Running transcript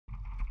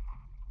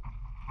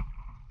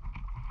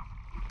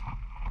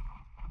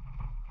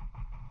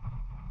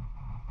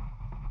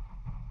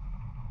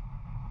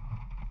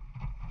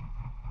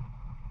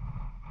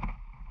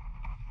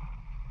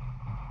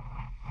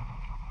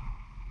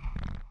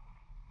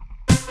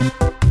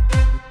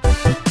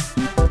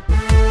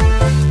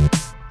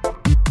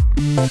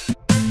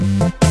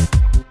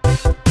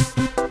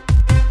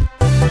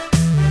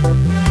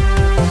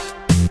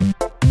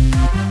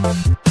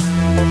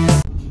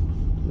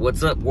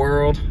What's up,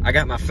 world? I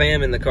got my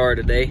fam in the car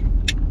today.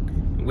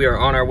 We are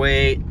on our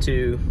way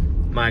to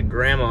my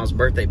grandma's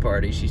birthday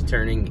party. She's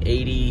turning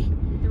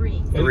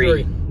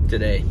 83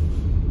 today.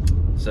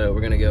 So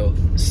we're gonna go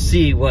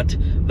see what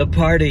the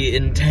party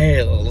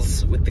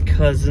entails with the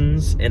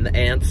cousins and the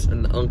aunts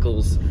and the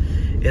uncles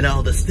and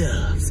all the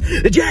stuffs.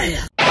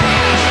 Yeah!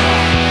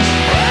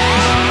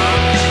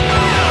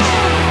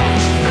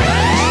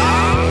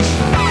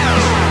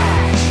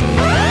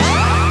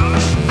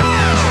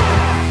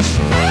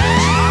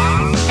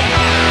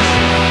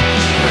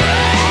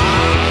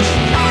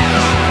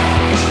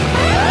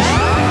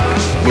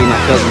 Me and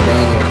my cousin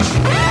Daniel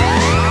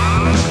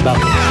about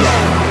the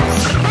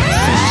jazz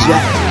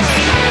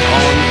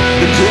on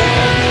the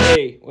drums.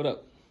 Hey, what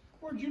up?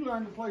 Where'd you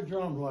learn to play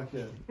drums like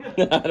that?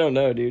 I don't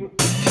know, dude.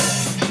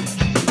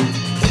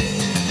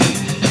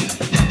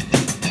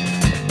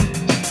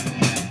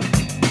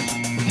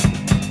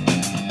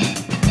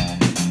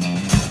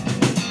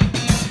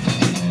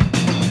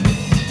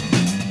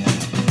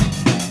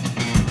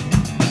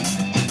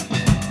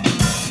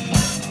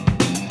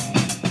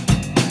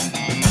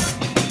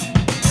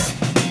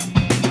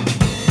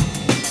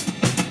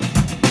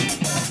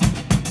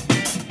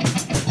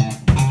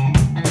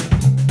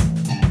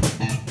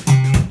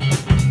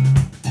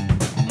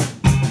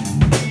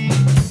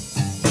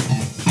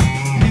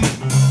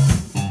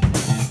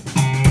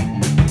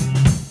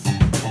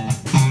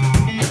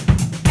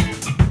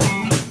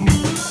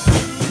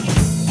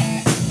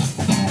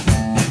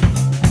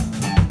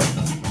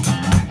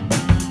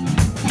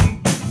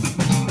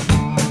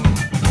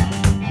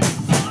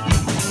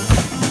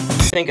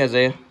 Think,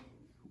 Isaiah?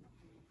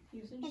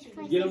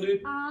 Get him,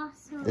 dude.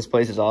 Awesome. This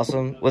place is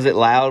awesome. Was it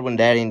loud when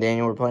Daddy and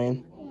Daniel were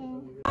playing?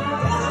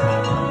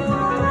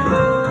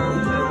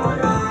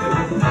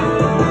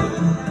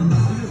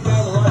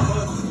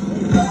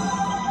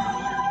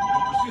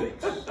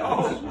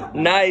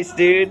 Nice,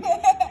 dude.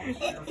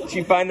 Did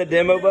you find the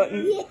demo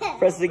button? Yeah.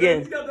 Press it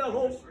again.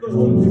 Look.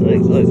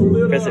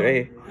 Press it right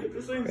here.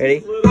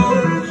 Ready?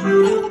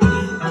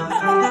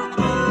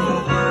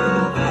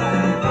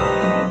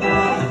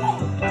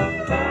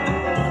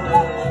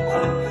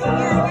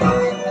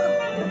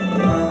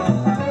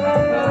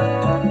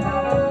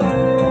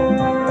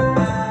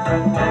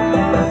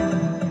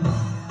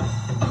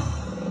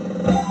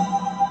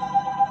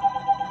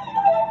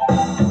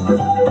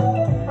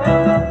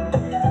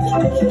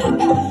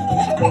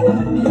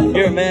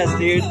 You're a mess,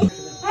 dude. Hey,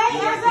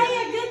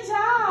 Isaiah, good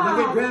job.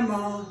 Look at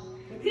Grandma.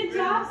 Good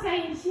job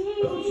saying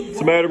cheese. What's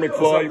the matter,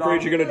 McFly? You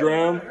afraid you're gonna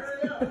drown?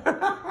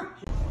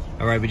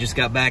 All right, we just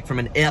got back from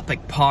an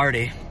epic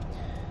party.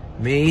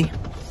 Me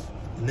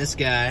and this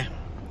guy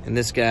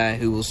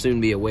who will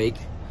soon be awake.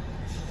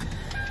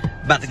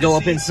 About to go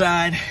up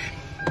inside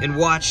and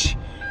watch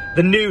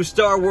the new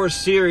Star Wars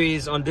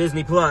series on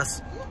Disney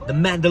Plus, The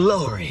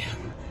Mandalorian.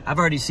 I've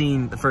already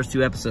seen the first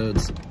 2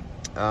 episodes.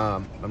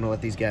 I'm gonna let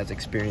these guys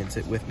experience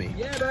it with me.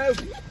 Yeah, bro.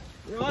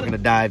 We're gonna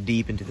dive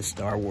deep into the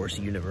Star Wars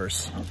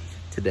universe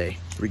today.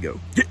 Here we go.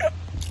 Yeah.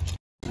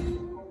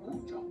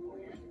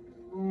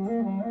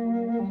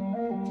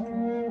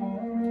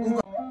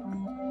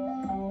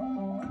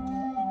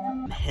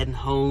 I'm heading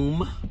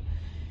home,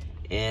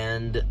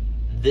 and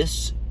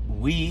this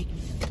week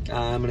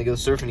I'm gonna go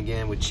surfing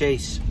again with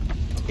Chase,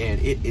 and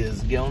it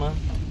is gonna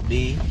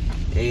be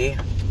a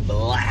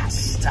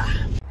blast.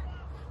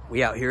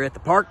 We out here at the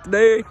park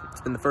today.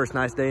 It's been the first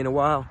nice day in a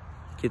while.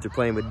 Kids are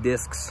playing with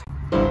discs.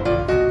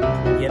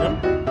 Get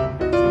them? See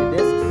the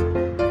discs?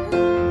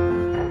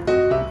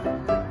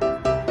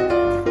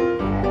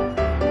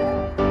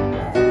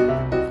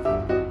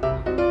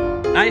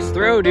 Nice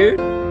throw,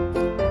 dude.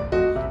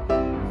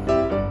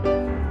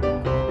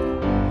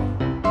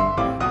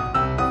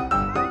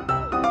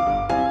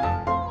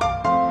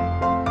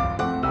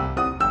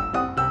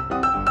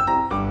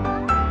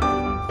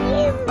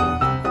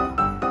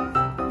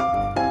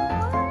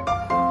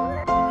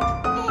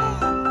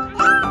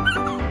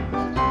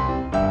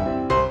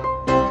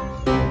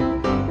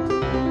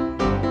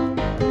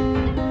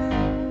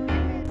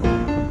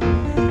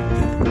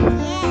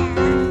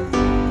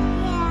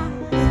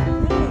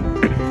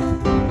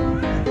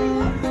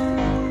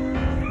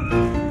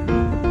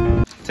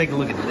 Take a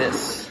look at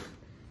this.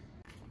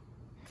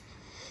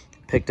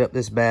 Picked up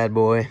this bad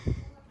boy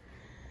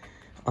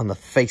on the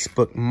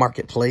Facebook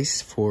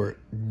Marketplace for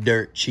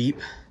dirt cheap.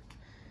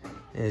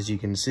 As you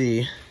can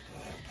see,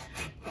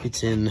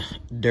 it's in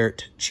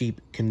dirt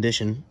cheap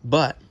condition,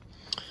 but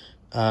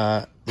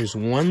there's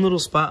one little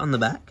spot on the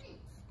back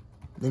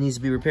that needs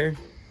to be repaired,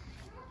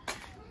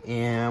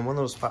 and one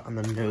little spot on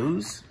the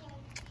nose,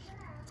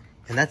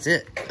 and that's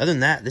it. Other than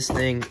that, this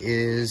thing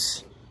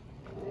is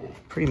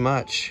pretty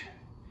much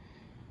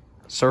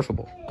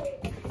surfable.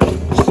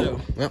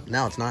 So, well,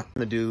 now it's not. I'm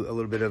gonna do a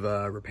little bit of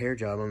a repair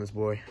job on this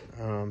boy.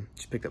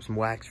 Just picked up some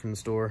wax from the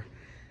store.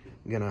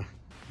 I'm gonna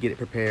get it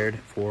prepared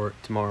for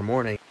tomorrow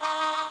morning.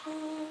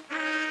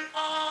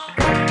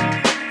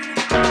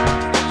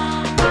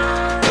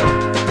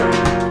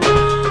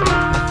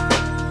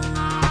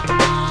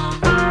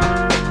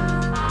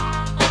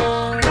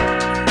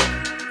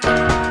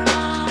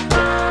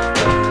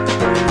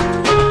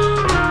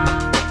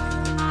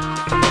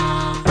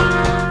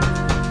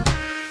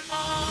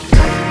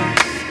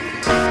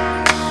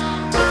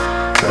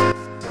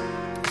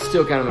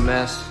 still kind of a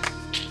mess.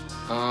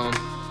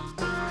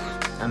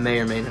 I may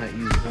or may not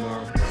use it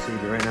tomorrow. We'll see,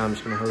 but right now I'm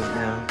just gonna hose it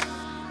down.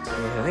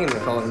 And I think I'm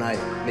gonna call it a night,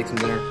 make some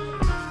dinner,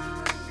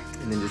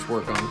 and then just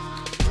work on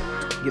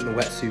getting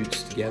the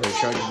wetsuits together,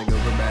 charging the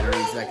GoPro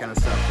batteries, that kind of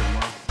stuff for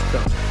tomorrow. So,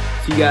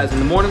 see you guys in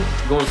the morning,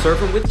 going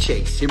surfing with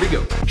Chase. Here we go.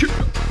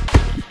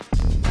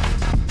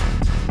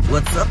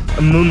 What's up,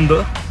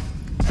 Amunda?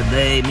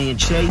 Today, me and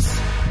Chase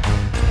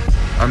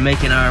are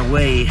making our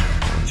way,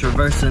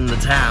 traversing the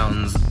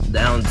towns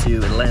down to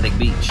Atlantic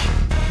Beach.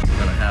 We're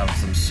gonna have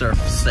some surf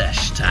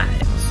sesh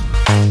times.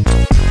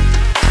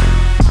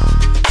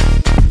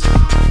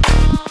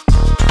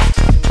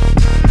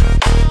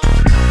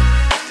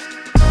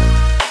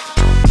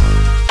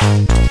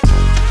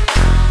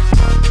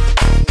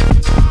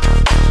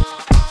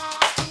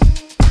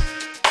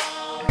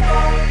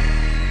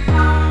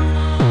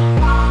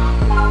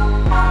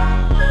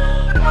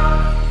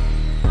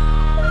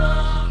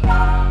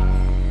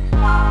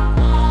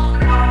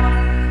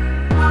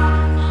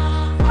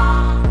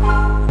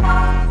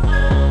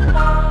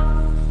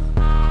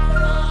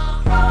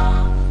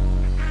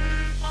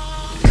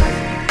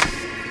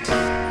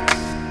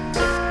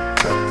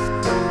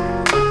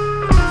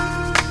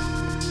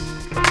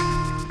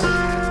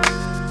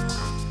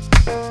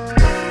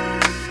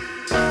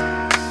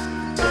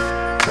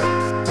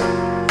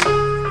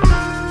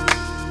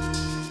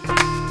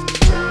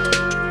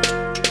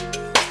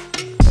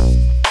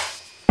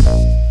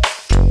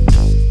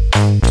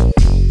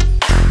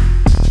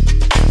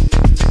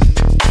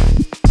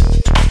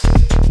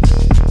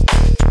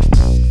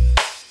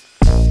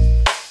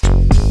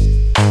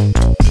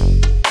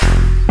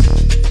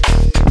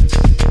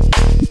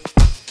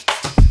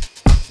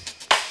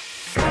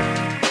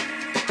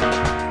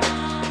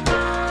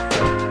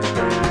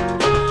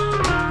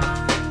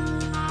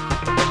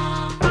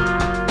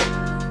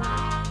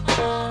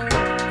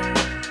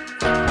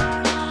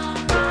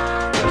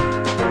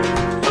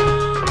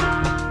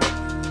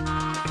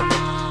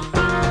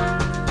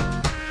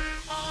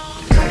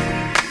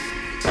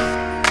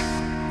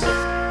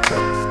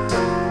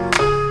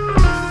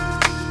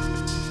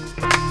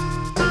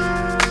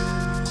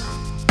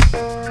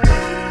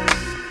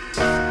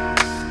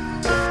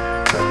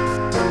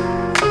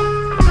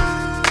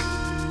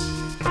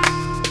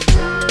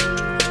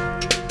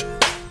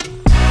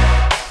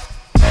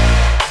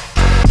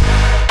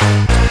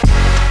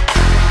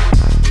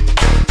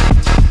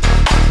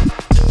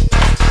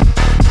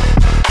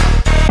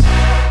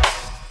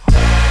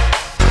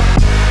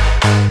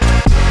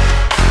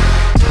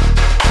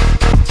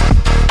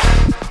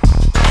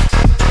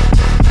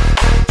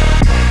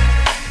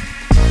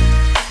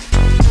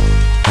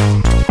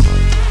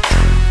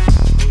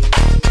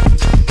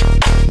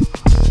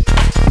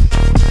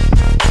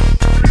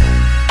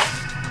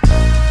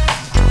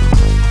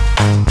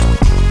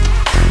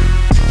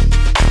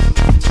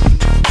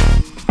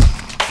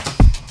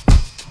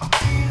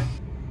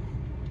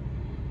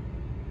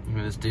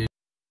 This dude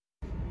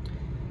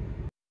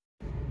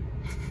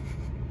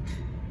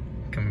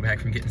coming back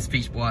from getting his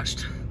feet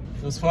washed.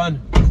 It was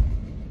fun.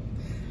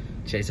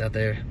 Chase out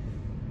there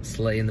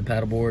slaying the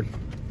paddleboard,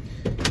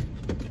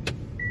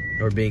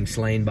 or being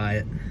slain by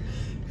it.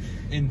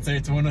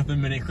 Insert one of the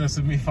minute clips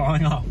of me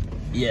falling off.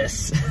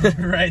 Yes.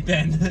 Right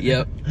then.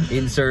 Yep.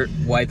 Insert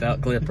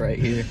wipeout clip right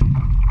here.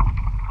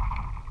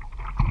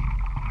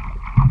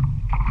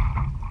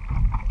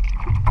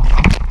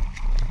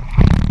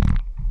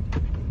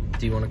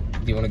 Do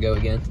you want to go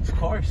again? Of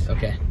course.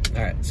 Okay.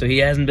 All right. So he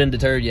hasn't been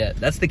deterred yet.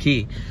 That's the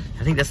key.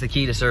 I think that's the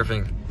key to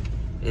surfing,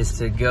 is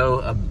to go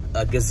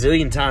a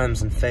gazillion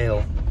times and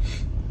fail,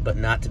 but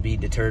not to be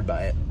deterred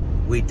by it.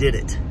 We did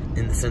it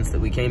in the sense that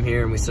we came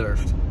here and we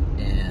surfed,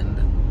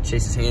 and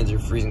Chase's hands are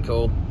freezing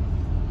cold.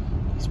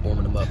 He's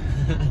warming them up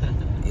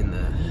in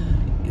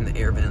the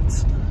air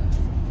vents.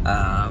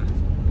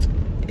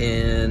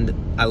 And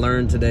I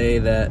learned today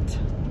that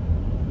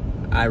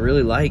I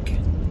really like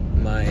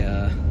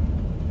my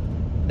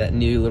that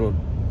new little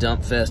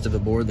dump fest of a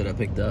board that I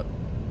picked up,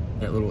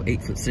 that little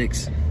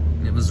 8'6".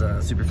 It was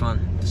super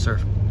fun to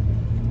surf.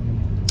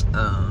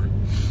 I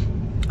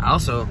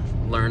also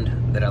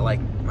learned that I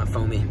like my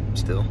Foamie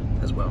still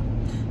as well.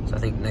 So I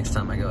think next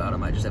time I go out, I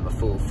might just have a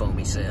full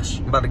Foamie sesh.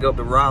 I'm about to go up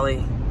to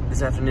Raleigh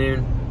this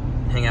afternoon,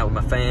 hang out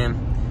with my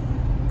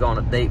fam, go on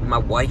a date with my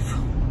wife.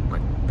 My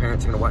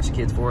parents are gonna watch the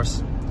kids for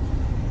us.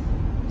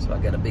 So I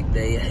got a big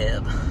day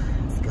ahead.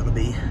 It's gonna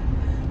be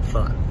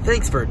fun.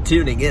 Thanks for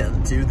tuning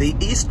in to the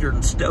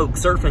Eastern Stoke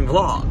Surfing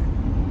Vlog.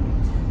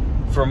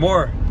 For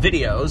more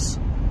videos,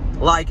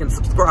 like and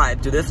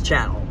subscribe to this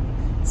channel.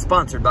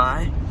 Sponsored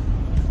by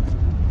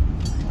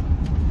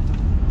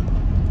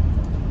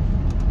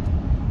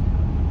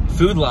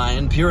Food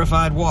Lion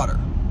Purified Water.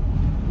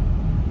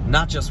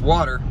 Not just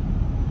water,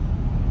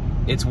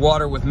 it's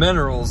water with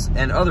minerals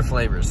and other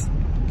flavors.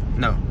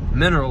 No,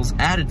 minerals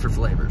added for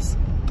flavors.